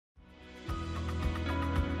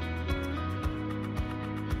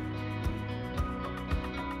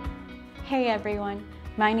Hey everyone,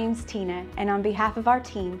 my name's Tina, and on behalf of our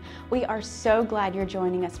team, we are so glad you're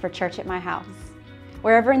joining us for Church at My House.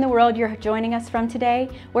 Wherever in the world you're joining us from today,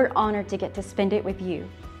 we're honored to get to spend it with you.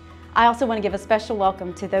 I also want to give a special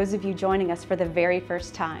welcome to those of you joining us for the very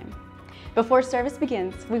first time. Before service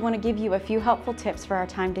begins, we want to give you a few helpful tips for our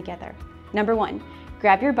time together. Number one,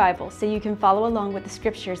 grab your Bible so you can follow along with the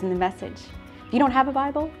scriptures in the message. If you don't have a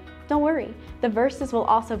Bible, don't worry. The verses will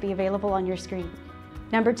also be available on your screen.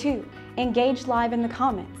 Number two, engage live in the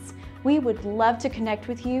comments. We would love to connect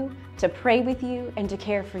with you, to pray with you, and to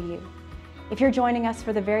care for you. If you're joining us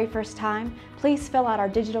for the very first time, please fill out our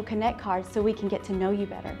digital connect card so we can get to know you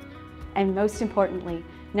better. And most importantly,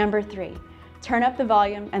 number three, turn up the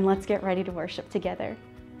volume and let's get ready to worship together.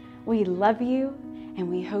 We love you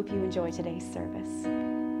and we hope you enjoy today's service.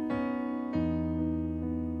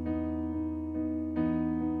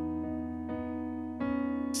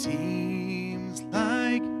 Seems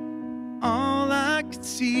like all I could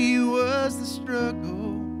see was the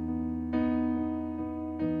struggle.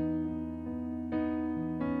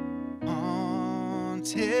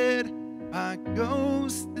 Haunted by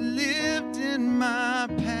ghosts that lived in my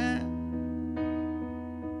past.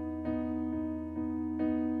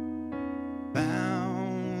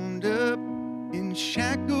 Bound up in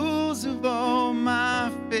shackles of all my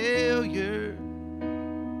failure.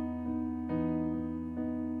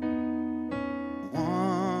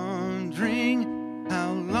 Wondering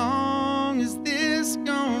how long is this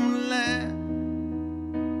gonna last?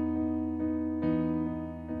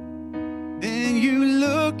 Then you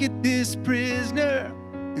look at this prisoner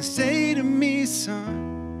and say to me,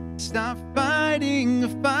 son, stop fighting a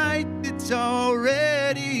fight that's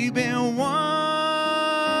already been won.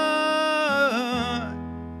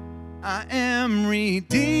 I am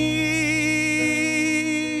redeemed.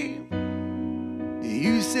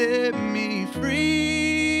 You set me free.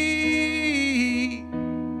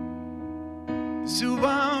 So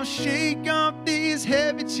I'll shake off these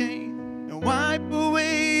heavy chains and wipe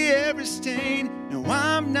away every stain. No,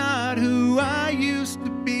 I'm not who I used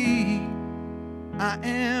to be. I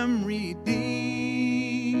am redeemed.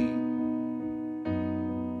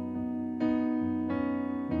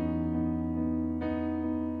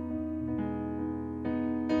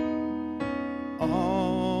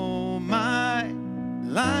 All my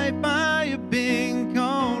life I have been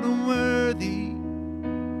called unworthy,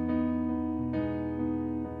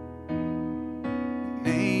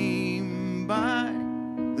 named by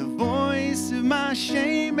the voice of my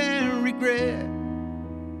shame and regret.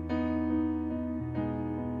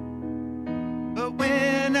 But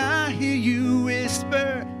when I hear you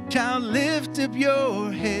whisper, child, lift up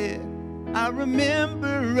your head, I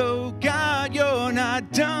remember, oh God, you're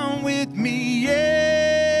not done with me yet.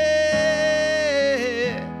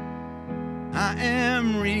 I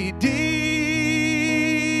am redeemed.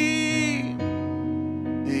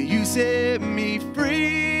 You set me free.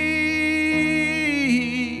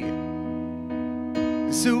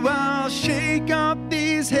 So I'll shake off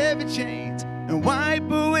these heavy chains and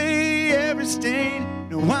wipe away every stain.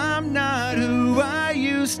 No, I'm not who I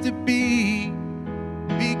used to be,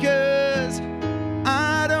 because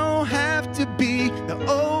I don't have to be the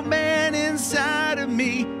old man inside of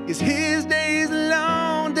me, 'cause his days are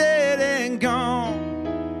long dead and gone.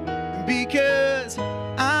 Because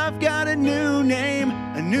I've got a new name,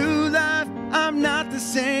 a new life, I'm not the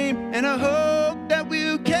same, and I hope that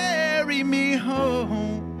will carry me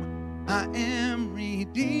home. I am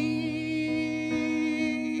redeemed.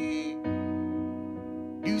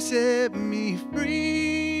 You set me free.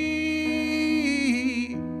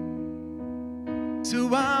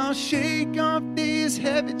 So I'll shake off these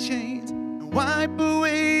heavy chains and wipe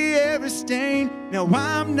away every stain. Now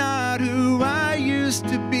I'm not who I used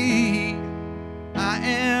to be. I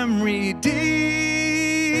am redeemed.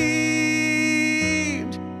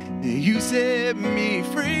 You set me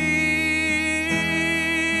free.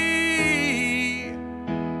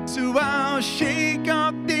 So I'll shake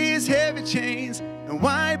off these heavy chains and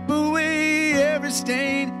wipe away every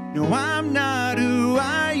stain. No, I'm not who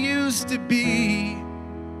I used to be.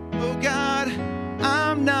 Oh God,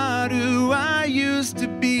 I'm not who I used to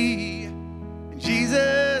be.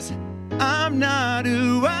 Jesus, I'm not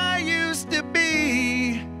who I used to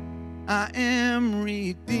be. I am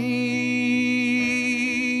redeemed.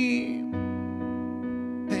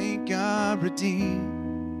 Thank God, redeemed.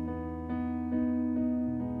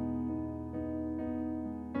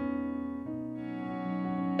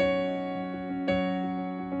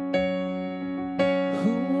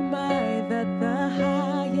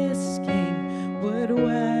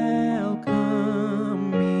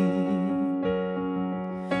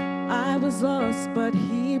 Lost, but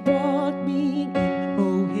he brought me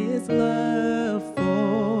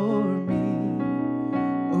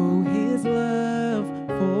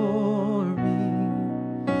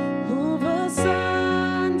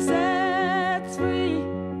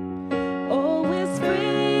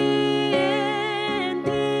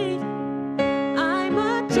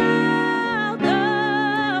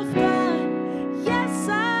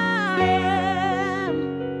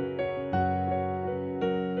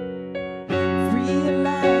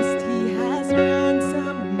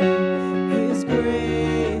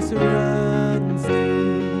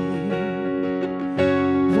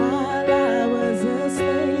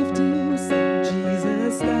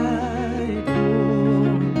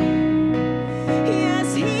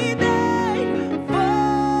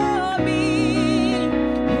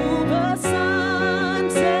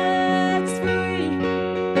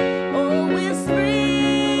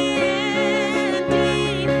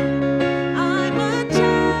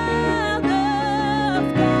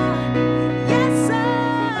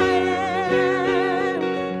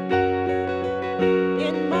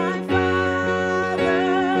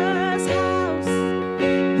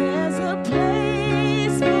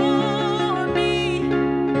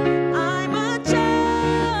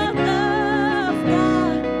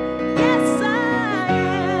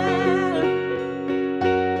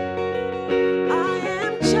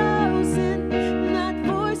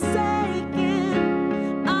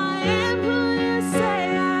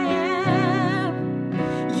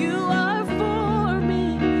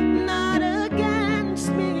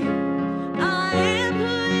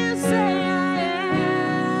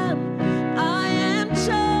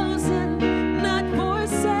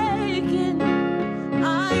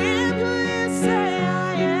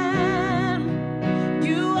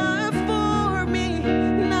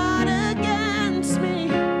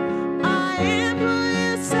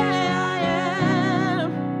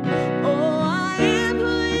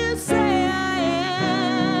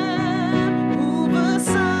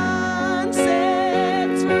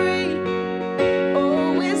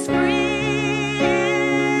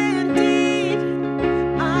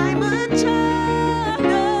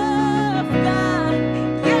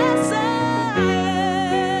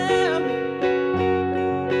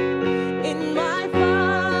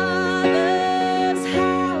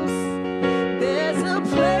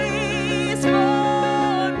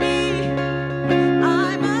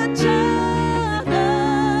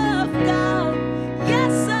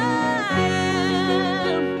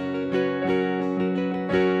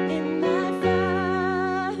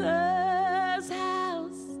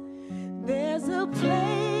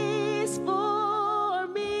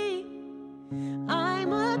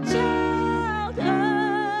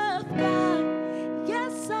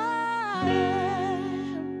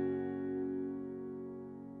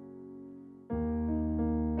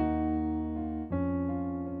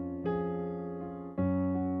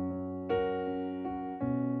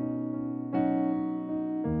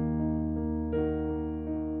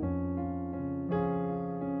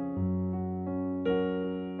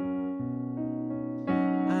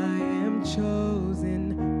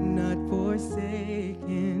Chosen, not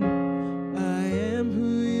forsaken. I am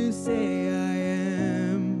who you say I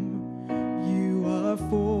am. You are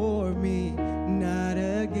for me, not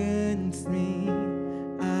against me.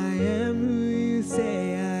 I am who you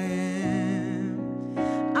say I am.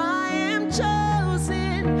 I am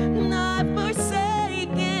chosen, not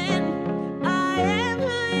forsaken. I am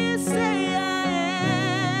who you say I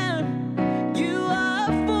am. You are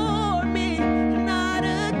for me, not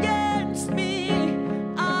against me.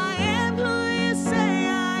 I am who you say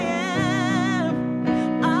I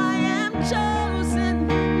am. I am chosen,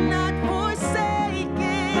 not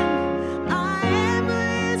forsaken. I am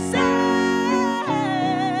who you say I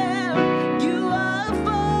am. You are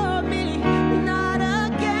for me, not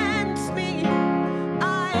against me.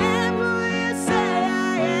 I am who you say I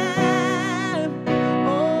am.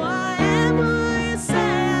 Oh, I am who you say I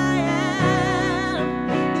am.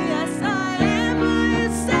 Yes, I am who you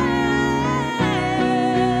say I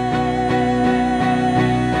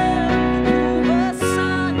am. Who the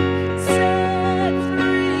Son set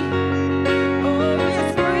free, oh, is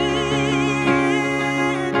free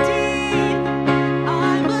indeed.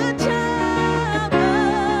 I'm a child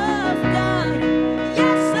of God.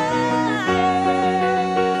 Yes, I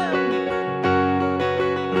am.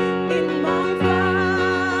 In my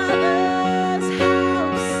Father's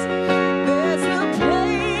house, there's a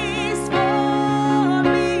place for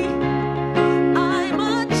me. I'm a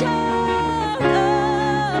child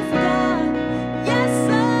of God. Yes,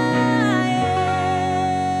 I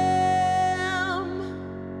am.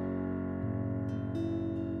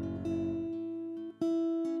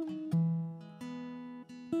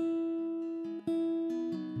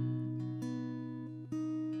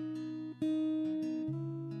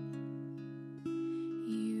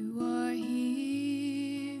 You are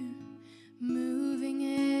here, moving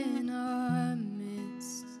in our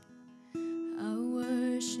midst. I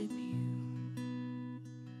worship you.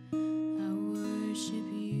 I worship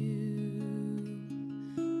you.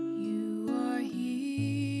 You are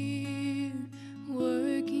here,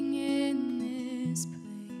 working in this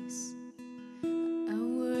place. I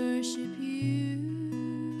worship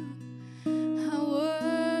you. I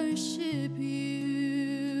worship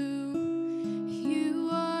you. You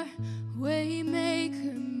are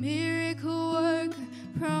waymaker, miracle worker,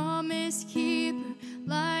 promise keeper,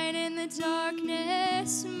 light in the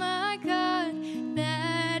darkness. My God,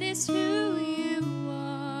 that is who you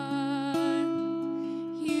are.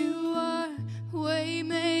 You are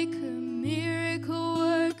waymaker, miracle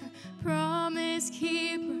worker, promise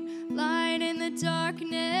keeper, light in the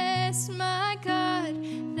darkness. My God,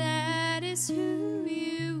 that is who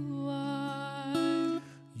you are.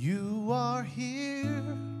 You are here,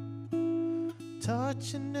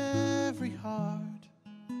 touching every heart.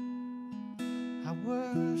 I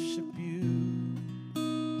worship you.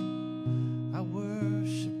 I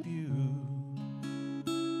worship you.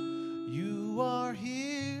 You are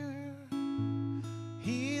here,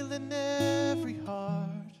 healing every heart.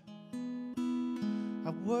 I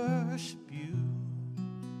worship you.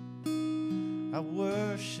 I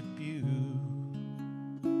worship you.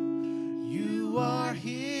 You are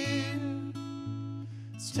here,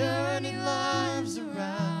 turning lives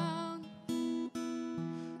around.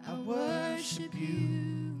 I worship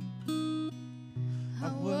you.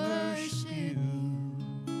 I worship you.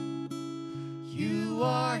 You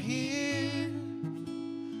are here,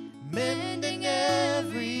 mending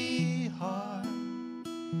every heart.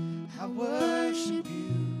 I worship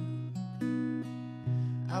you.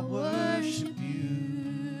 I worship you.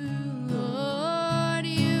 Lord,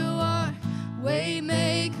 you are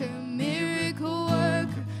waymaker, miracle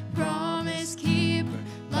worker, promise keeper,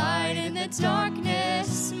 light in the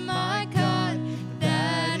darkness. My God,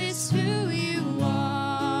 that is who you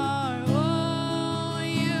are. Oh,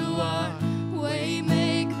 you are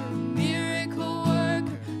waymaker, miracle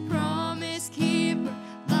worker, promise keeper,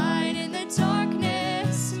 light in the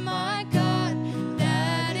darkness. My God,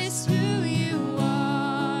 that is who you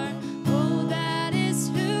are. Oh, that is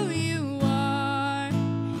who you are.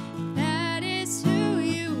 That is who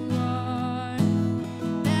you are.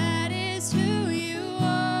 That is who you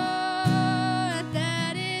are.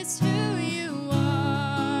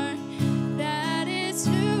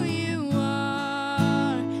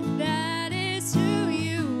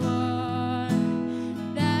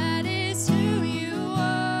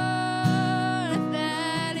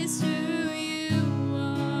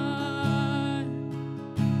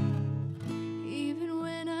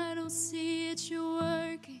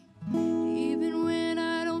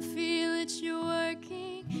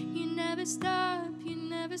 stop, you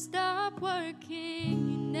never stop working.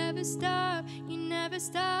 You never stop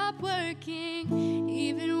working.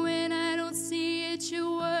 Even when I don't see it,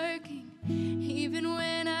 you're working. Even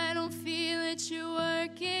when I don't feel it, you're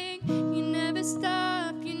working. You never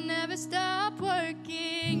stop working.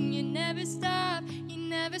 You never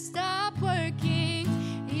stop working.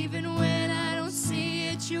 Even when I don't see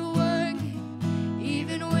it, you're working.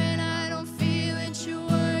 Even when I don't feel it, you're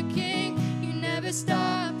working. You never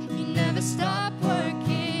stop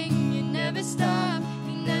working. You never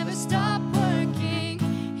stop working.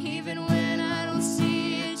 Even when I don't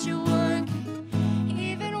see it, you're working.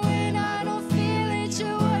 Even when I don't feel it,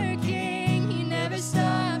 you're working. You never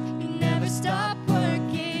stop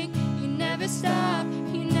working. You never stop.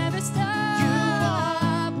 You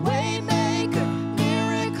are waymaker,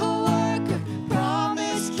 miracle worker,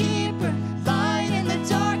 promise keeper, light in the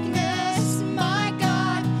darkness. My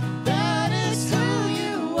God, that is who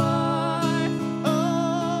you are.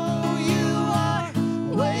 Oh, you are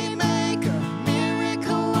waymaker,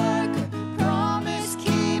 miracle worker, promise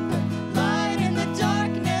keeper, light in the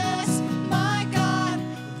darkness. My God,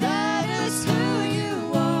 that is who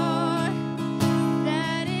you are.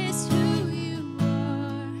 That is who you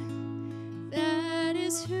are. That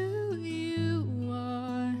is who you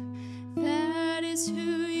are. That is who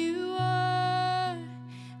you are.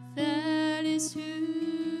 That is who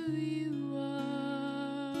you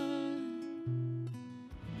are.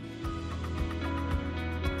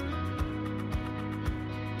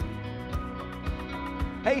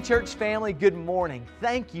 Hey church family, good morning.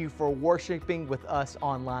 Thank you for worshiping with us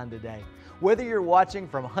online today. Whether you're watching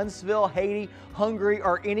from Huntsville, Haiti, Hungary,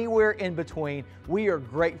 or anywhere in between, we are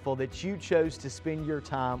grateful that you chose to spend your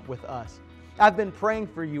time with us. I've been praying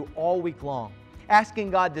for you all week long, asking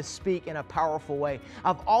God to speak in a powerful way.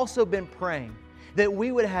 I've also been praying that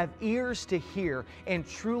we would have ears to hear and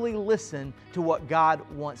truly listen to what God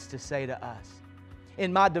wants to say to us.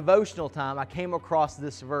 In my devotional time, I came across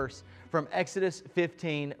this verse from Exodus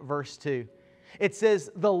 15, verse 2. It says,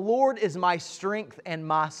 "The Lord is my strength and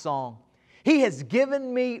my song. He has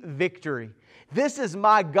given me victory. This is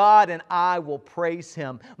my God, and I will praise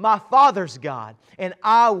Him. My Father's God, and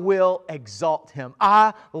I will exalt Him."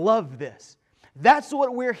 I love this. That's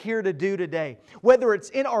what we're here to do today. Whether it's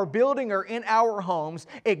in our building or in our homes,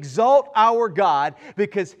 exalt our God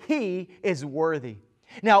because He is worthy.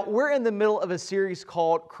 Now, we're in the middle of a series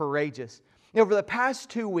called Courageous. Over the past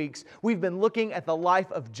 2 weeks, we've been looking at the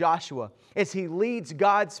life of Joshua as he leads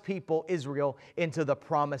God's people, Israel, into the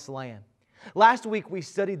Promised Land. Last week, we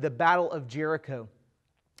studied the Battle of Jericho,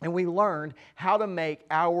 and we learned how to make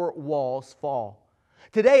our walls fall.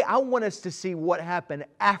 Today, I want us to see what happened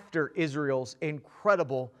after Israel's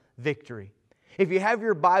incredible victory. If you have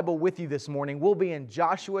your Bible with you this morning, we'll be in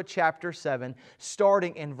Joshua chapter 7,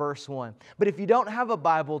 starting in verse 1. But if you don't have a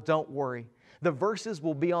Bible, don't worry. The verses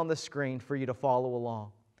will be on the screen for you to follow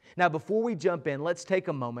along. Now, before we jump in, let's take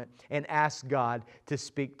a moment and ask God to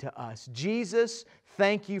speak to us. Jesus,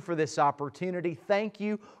 thank you for this opportunity. Thank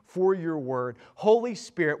you for your word. Holy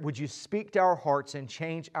Spirit, would you speak to our hearts and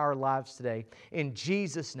change our lives today? In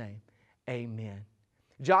Jesus' name, amen.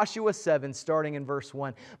 Joshua 7, starting in verse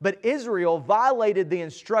 1. "But Israel violated the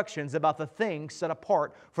instructions about the things set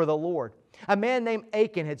apart for the Lord. A man named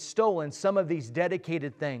Achan had stolen some of these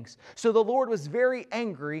dedicated things. So the Lord was very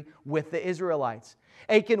angry with the Israelites.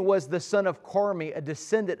 Achan was the son of Carmi, a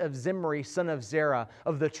descendant of Zimri, son of Zerah,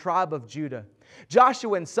 of the tribe of Judah.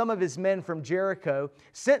 Joshua and some of his men from Jericho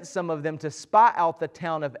sent some of them to spy out the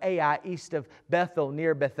town of Ai east of Bethel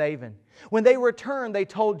near Bethaven. When they returned, they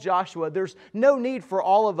told Joshua, 'There's no need for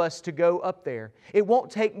all of us to go up there. It won't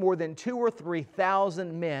take more than 2,000 or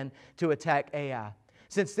 3,000 men to attack Ai.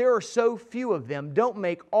 Since there are so few of them, don't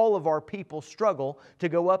make all of our people struggle to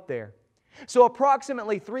go up there.' So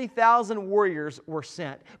approximately 3,000 warriors were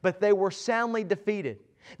sent, but they were soundly defeated.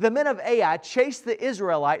 The men of Ai chased the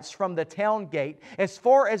Israelites from the town gate as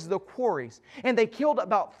far as the quarries, and they killed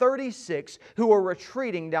about 36 who were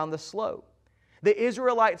retreating down the slope. The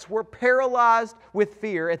Israelites were paralyzed with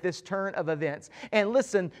fear at this turn of events. And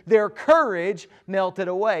listen, their courage melted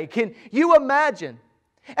away. Can you imagine?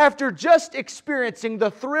 After just experiencing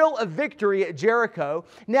the thrill of victory at Jericho,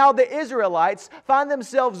 now the Israelites find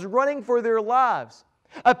themselves running for their lives.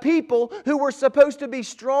 A people who were supposed to be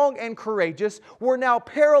strong and courageous were now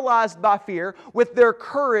paralyzed by fear, with their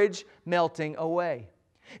courage melting away.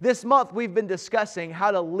 This month we've been discussing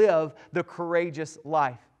how to live the courageous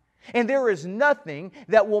life. And there is nothing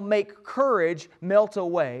that will make courage melt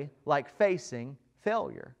away like facing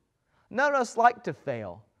failure. None of us like to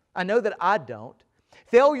fail. I know that I don't.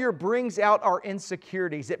 Failure brings out our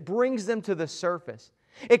insecurities. It brings them to the surface.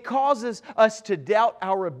 It causes us to doubt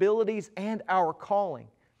our abilities and our calling.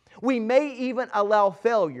 We may even allow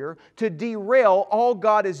failure to derail all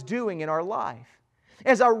God is doing in our life.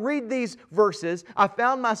 As I read these verses, I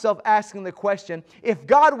found myself asking the question, if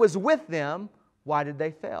God was with them, why did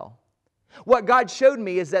they fail? What God showed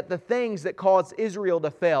me is that the things that caused Israel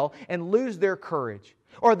to fail and lose their courage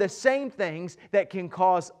are the same things that can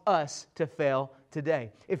cause us to fail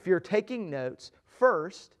today. If you're taking notes,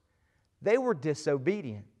 first, they were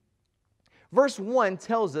disobedient. Verse 1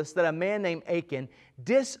 tells us that a man named Achan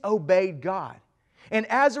disobeyed God. And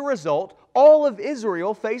as a result, all of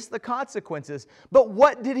Israel faced the consequences. But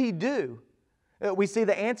what did he do? We see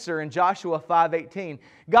the answer in Joshua 5:18.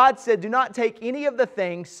 God said, "Do not take any of the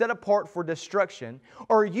things set apart for destruction,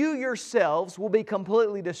 or you yourselves will be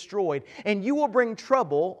completely destroyed, and you will bring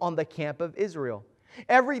trouble on the camp of Israel.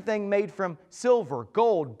 Everything made from silver,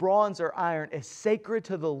 gold, bronze, or iron is sacred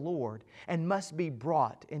to the Lord and must be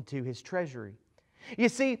brought into His treasury." You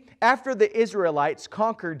see, after the Israelites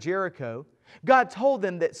conquered Jericho, God told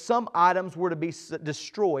them that some items were to be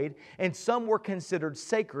destroyed and some were considered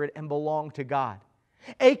sacred and belonged to God.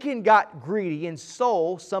 Achan got greedy and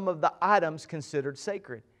stole some of the items considered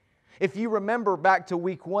sacred. If you remember back to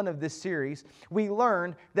week 1 of this series, we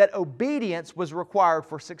learned that obedience was required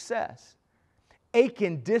for success.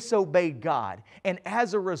 Achan disobeyed God, and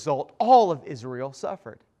as a result, all of Israel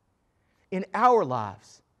suffered. In our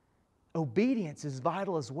lives, obedience is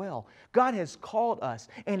vital as well. God has called us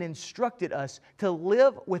and instructed us to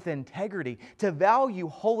live with integrity, to value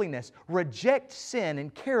holiness, reject sin,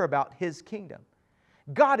 and care about His kingdom.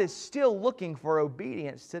 God is still looking for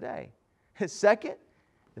obedience today. Second,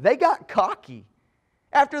 they got cocky.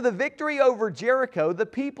 After the victory over Jericho, the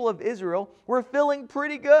people of Israel were feeling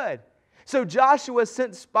pretty good. So Joshua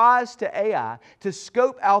sent spies to Ai to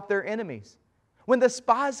scope out their enemies. When the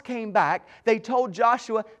spies came back, they told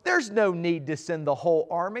Joshua, "There's no need to send the whole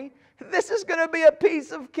army. This is going to be a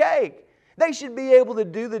piece of cake. They should be able to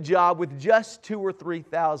do the job with just 2,000 or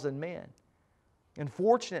 3,000 men."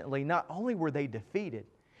 Unfortunately, not only were they defeated,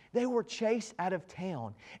 they were chased out of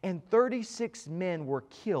town, and 36 men were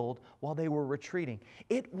killed while they were retreating.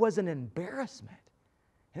 It was an embarrassment,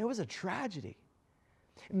 and it was a tragedy.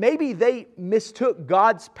 Maybe they mistook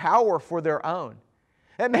God's power for their own.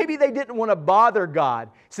 And maybe they didn't want to bother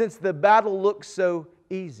God since the battle looked so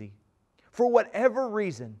easy. For whatever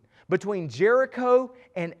reason, between Jericho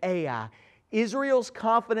and Ai, Israel's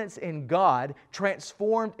confidence in God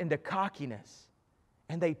transformed into cockiness,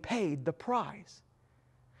 and they paid the price.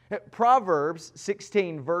 Proverbs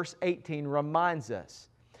 16 verse 18 reminds us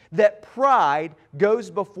that pride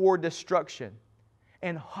goes before destruction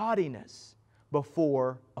and haughtiness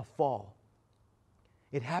before a fall.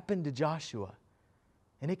 It happened to Joshua,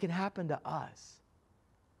 and it can happen to us.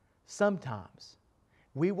 Sometimes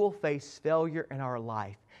we will face failure in our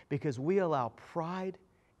life because we allow pride,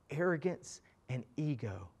 arrogance, and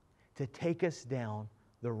ego to take us down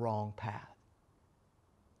the wrong path.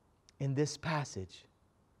 In this passage,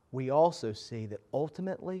 we also see that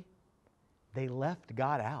ultimately they left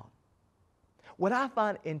God out. What I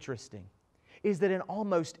find interesting is that in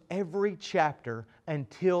almost every chapter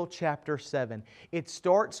until chapter 7, it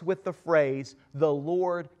starts with the phrase, "The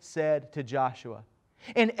Lord said to Joshua."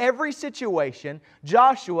 In every situation,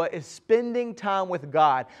 Joshua is spending time with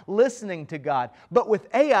God, listening to God. But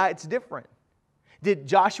with Ai, it's different. Did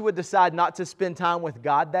Joshua decide not to spend time with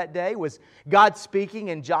God that day? Was God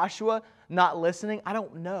speaking and Joshua not listening? I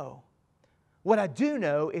don't know. What I do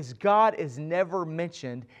know is God is never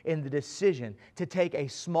mentioned in the decision to take a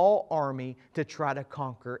small army to try to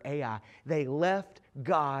conquer Ai. They left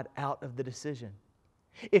God out of the decision.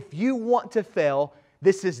 If you want to fail,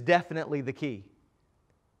 this is definitely the key.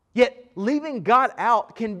 Yet, leaving God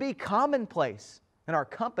out can be commonplace in our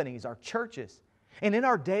companies, our churches, and in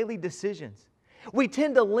our daily decisions. We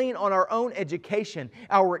tend to lean on our own education,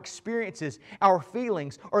 our experiences, our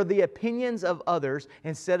feelings, or the opinions of others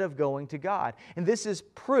instead of going to God. And this is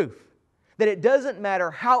proof that it doesn't matter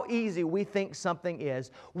how easy we think something is,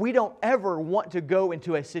 we don't ever want to go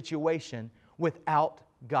into a situation without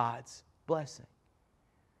God's blessing.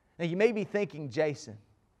 Now you may be thinking, Jason,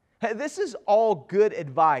 hey, this is all good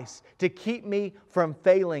advice to keep me from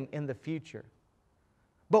failing in the future.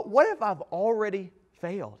 But what if I've already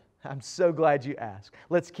failed? I'm so glad you asked.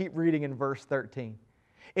 Let's keep reading in verse 13.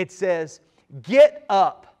 It says, "Get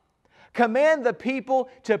up, command the people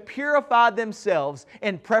to purify themselves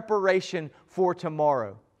in preparation for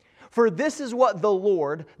tomorrow. For this is what the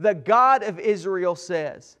Lord, the God of Israel,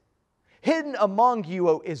 says. Hidden among you,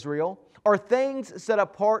 O Israel, are things set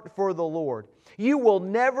apart for the Lord. You will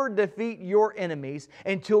never defeat your enemies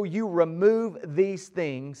until you remove these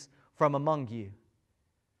things from among you.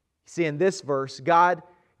 See, in this verse, God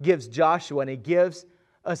gives Joshua and He gives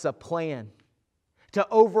us a plan to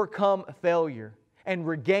overcome failure and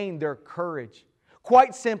regain their courage.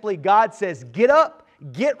 Quite simply, God says, get up,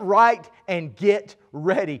 get right, and get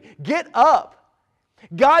ready. Get up.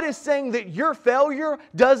 God is saying that your failure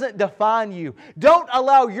doesn't define you. Don't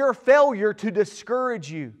allow your failure to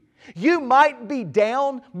discourage you. You might be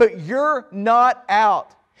down, but you're not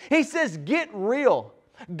out. He says, get real.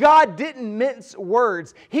 God didn't mince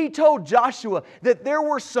words. He told Joshua that there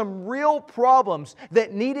were some real problems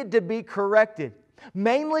that needed to be corrected.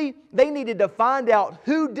 Mainly, they needed to find out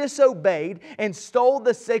who disobeyed and stole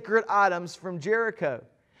the sacred items from Jericho.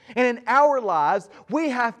 And in our lives, we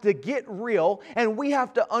have to get real and we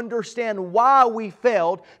have to understand why we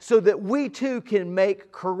failed so that we too can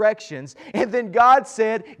make corrections. And then God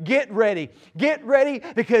said, get ready. Get ready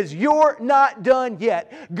because you're not done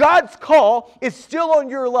yet. God's call is still on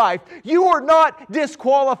your life. You are not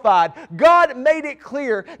disqualified. God made it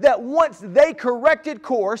clear that once they corrected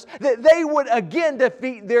course, that they would again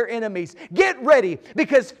defeat their enemies. Get ready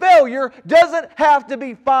because failure doesn't have to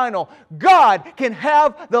be final. God can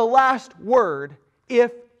have the last word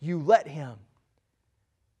if you let Him.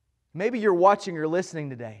 Maybe you're watching or listening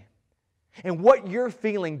today, and what you're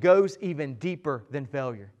feeling goes even deeper than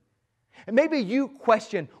failure. And maybe you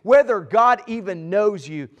question whether God even knows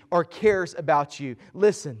you or cares about you.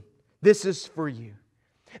 Listen, this is for you.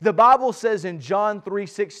 The Bible says in John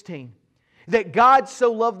 3:16 that God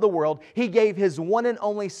so loved the world, He gave His one and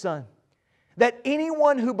only Son, that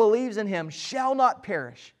anyone who believes in Him shall not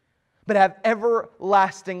perish, but have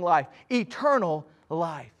everlasting life, eternal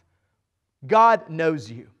life. God knows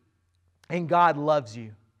you, and God loves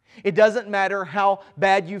you. It doesn't matter how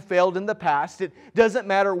bad you failed in the past. It doesn't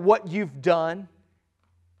matter what you've done.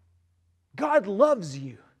 God loves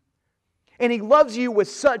you. And He loves you with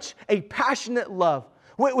such a passionate love,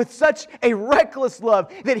 with such a reckless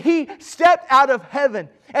love, that He stepped out of heaven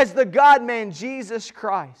as the God-man Jesus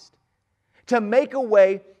Christ to make a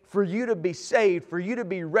way for you to be saved, for you to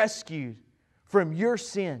be rescued from your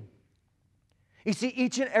sin. You see,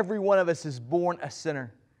 each and every one of us is born a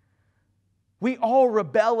sinner. We all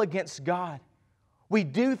rebel against God. We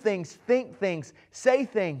do things, think things, say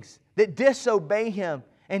things that disobey Him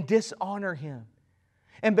and dishonor Him.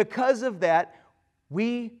 And because of that,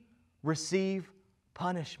 we receive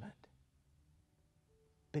punishment.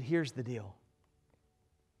 But here's the deal.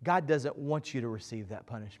 God doesn't want you to receive that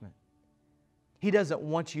punishment. He doesn't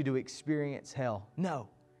want you to experience hell. No.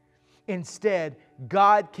 Instead,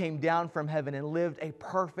 God came down from heaven and lived a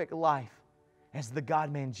perfect life as the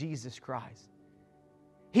God-man Jesus Christ.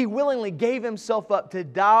 He willingly gave Himself up to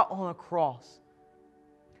die on a cross,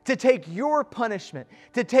 to take your punishment,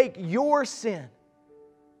 to take your sin,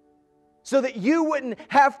 so that you wouldn't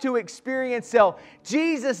have to experience hell.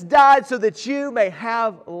 Jesus died so that you may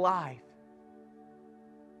have life.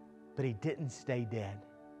 But He didn't stay dead.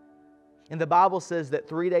 And the Bible says that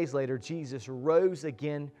 3 days later, Jesus rose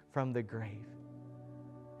again from the grave.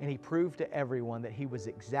 And He proved to everyone that He was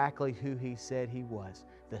exactly who He said He was,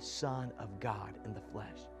 the Son of God in the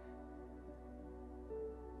flesh.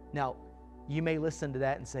 Now, you may listen to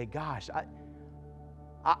that and say, gosh,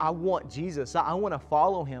 I want Jesus. I want to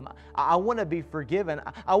follow Him. I want to be forgiven.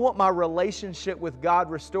 I want my relationship with God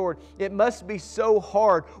restored. It must be so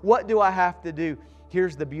hard. What do I have to do?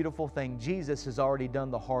 Here's the beautiful thing. Jesus has already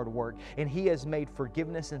done the hard work, and He has made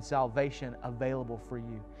forgiveness and salvation available for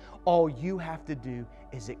you. All you have to do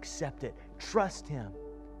is accept it. Trust Him.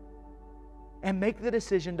 And make the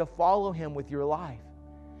decision to follow Him with your life.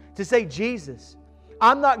 To say, Jesus,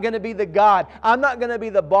 I'm not going to be the God. I'm not going to be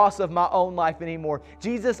the boss of my own life anymore.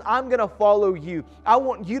 Jesus, I'm going to follow You. I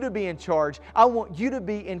want You to be in charge. I want You to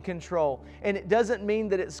be in control. And it doesn't mean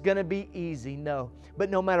that it's going to be easy, no. But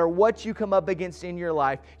no matter what you come up against in your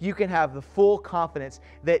life, you can have the full confidence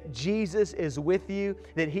that Jesus is with you,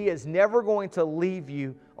 that He is never going to leave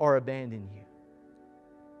you or abandon you.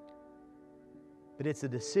 But it's a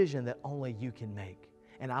decision that only you can make.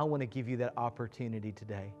 And I want to give you that opportunity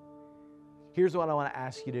today. Here's what I want to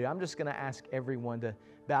ask you to do. I'm just going to ask everyone to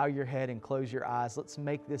bow your head and close your eyes. Let's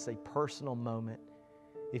make this a personal moment,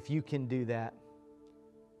 if you can do that.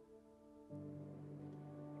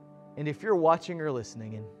 And if you're watching or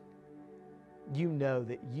listening and you know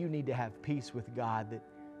that you need to have peace with God, that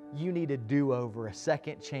you need a do-over, a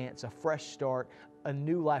second chance, a fresh start, a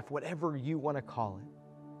new life, whatever you want to call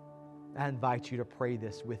it, I invite you to pray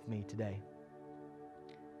this with me today.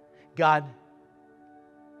 God,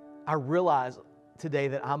 I realize today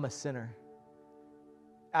that I'm a sinner.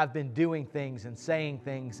 I've been doing things and saying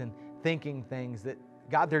things and thinking things that,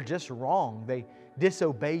 God, they're just wrong. They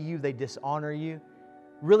disobey you, they dishonor you.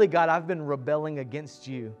 Really, God, I've been rebelling against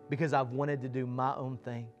you because I've wanted to do my own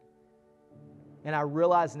thing. And I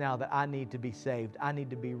realize now that I need to be saved. I need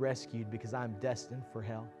to be rescued because I'm destined for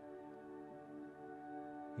hell.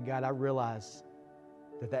 And God, I realize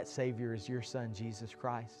that Savior is your Son, Jesus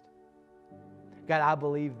Christ. God, I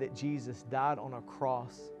believe that Jesus died on a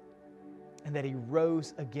cross and that He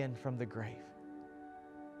rose again from the grave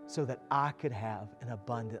so that I could have an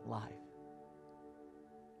abundant life.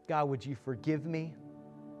 God, would you forgive me?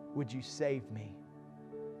 Would you save me?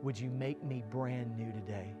 Would you make me brand new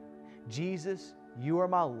today? Jesus, you are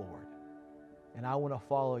my Lord, and I want to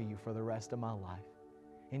follow you for the rest of my life.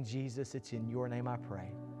 And Jesus, it's in your name I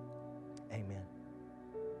pray. Amen.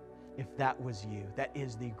 If that was you, that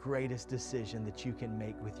is the greatest decision that you can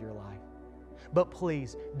make with your life. But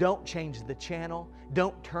please, don't change the channel.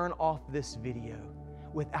 Don't turn off this video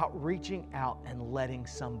without reaching out and letting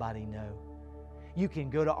somebody know. You can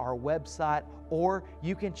go to our website, or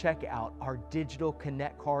you can check out our digital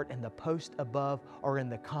connect card in the post above or in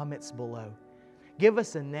the comments below. Give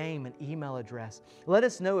us a name and email address. Let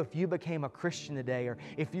us know if you became a Christian today, or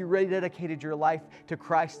if you rededicated your life to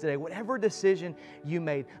Christ today. Whatever decision you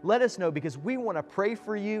made, let us know, because we want to pray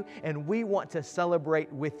for you and we want to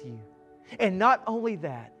celebrate with you. And not only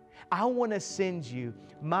that, I want to send you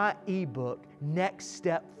my ebook, Next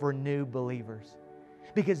Step for New Believers.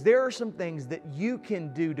 Because there are some things that you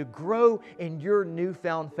can do to grow in your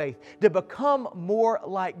newfound faith, to become more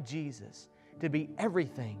like Jesus, to be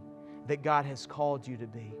everything that God has called you to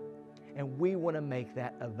be. And we want to make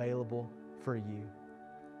that available for you.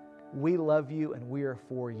 We love you and we are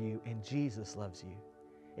for you, and Jesus loves you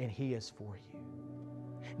and He is for you.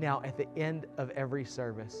 Now, at the end of every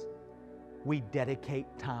service, we dedicate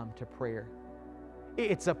time to prayer.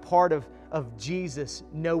 It's a part of Jesus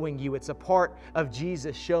knowing you. It's a part of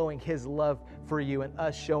Jesus showing His love for you and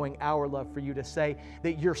us showing our love for you, to say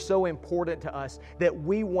that you're so important to us that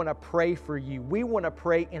we want to pray for you. We want to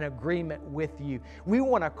pray in agreement with you. We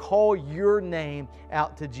want to call your name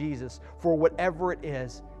out to Jesus for whatever it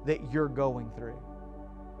is that you're going through.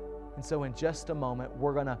 And so in just a moment,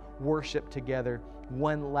 we're going to worship together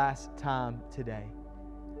one last time today.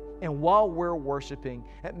 And while we're worshiping,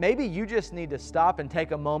 maybe you just need to stop and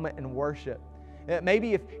take a moment and worship.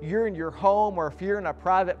 Maybe if you're in your home or if you're in a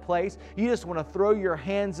private place, you just want to throw your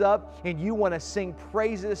hands up and you want to sing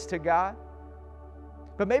praises to God.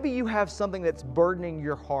 But maybe you have something that's burdening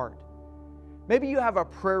your heart. Maybe you have a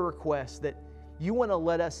prayer request that you want to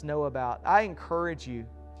let us know about. I encourage you.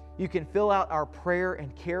 You can fill out our prayer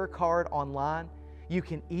and care card online. You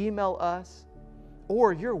can email us,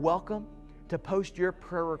 or you're welcome to post your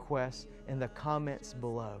prayer requests in the comments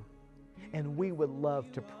below. And we would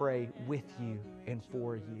love to pray with you and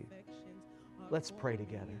for you. Let's pray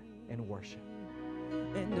together and worship.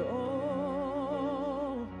 And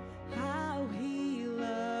oh, how He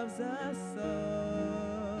loves us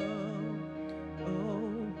so.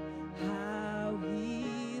 Oh, how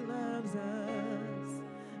He loves us.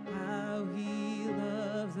 How He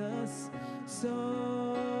loves us so.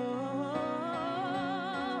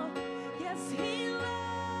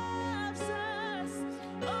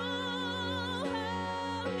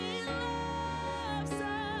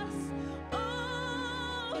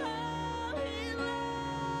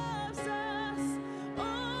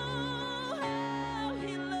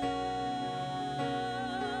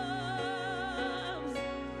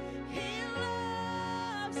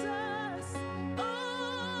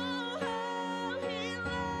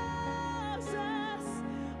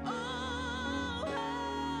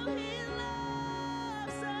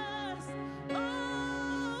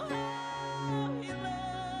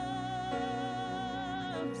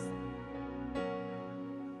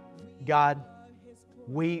 God,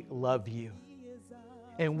 we love you,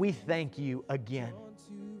 and we thank you again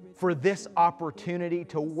for this opportunity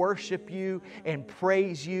to worship you and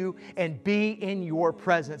praise you and be in your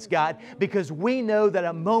presence, God, because we know that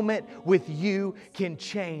a moment with you can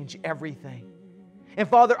change everything. And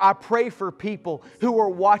Father, I pray for people who are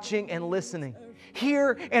watching and listening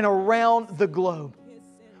here and around the globe.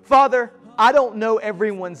 Father, I don't know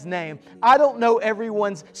everyone's name. I don't know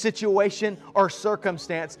everyone's situation or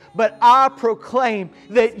circumstance, but I proclaim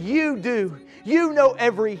that you do. You know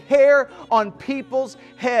every hair on people's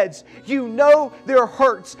heads. You know their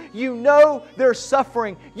hurts. You know their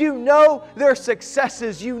suffering. You know their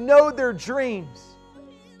successes. You know their dreams.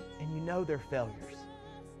 And you know their failures.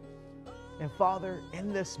 And Father,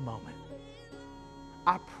 in this moment,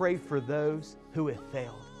 I pray for those who have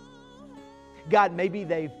failed. God, maybe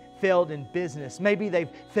they've failed in business. Maybe they've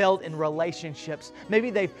failed in relationships.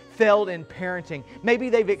 Maybe they've failed in parenting. Maybe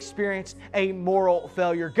they've experienced a moral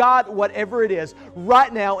failure. God, whatever it is,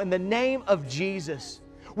 right now in the name of Jesus,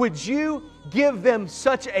 would you give them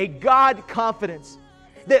such a God confidence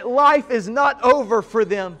that life is not over for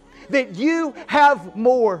them, that you have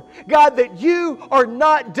more. God, that you are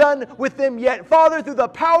not done with them yet. Father, through the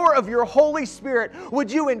power of your Holy Spirit,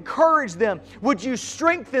 would you encourage them? Would you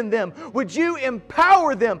strengthen them? Would you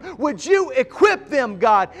empower them? Would you equip them,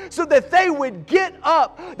 God, so that they would get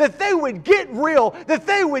up, that they would get real, that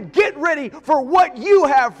they would get ready for what you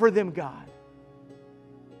have for them, God.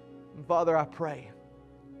 And Father, I pray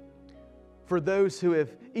for those who have,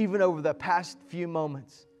 even over the past few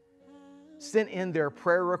moments, sent in their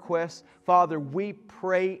prayer requests. Father, we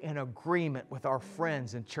pray in agreement with our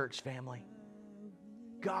friends and church family.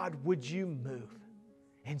 God, would you move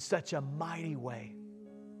in such a mighty way?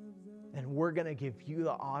 And we're going to give you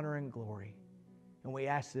the honor and glory. And we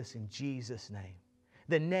ask this in Jesus' name,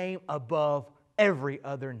 the name above every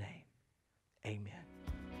other name. Amen.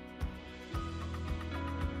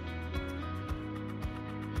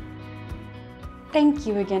 Thank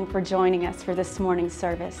you again for joining us for this morning's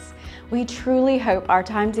service. We truly hope our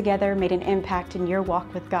time together made an impact in your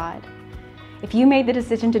walk with God. If you made the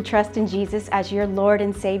decision to trust in Jesus as your Lord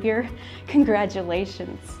and Savior,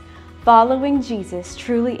 congratulations. Following Jesus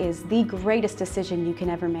truly is the greatest decision you can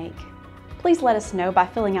ever make. Please let us know by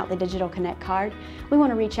filling out the Digital Connect card. We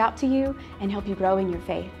want to reach out to you and help you grow in your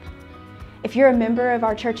faith. If you're a member of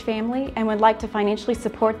our church family and would like to financially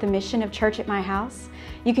support the mission of Church at My House,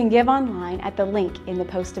 you can give online at the link in the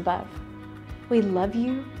post above. We love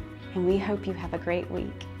you, and we hope you have a great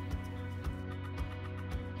week.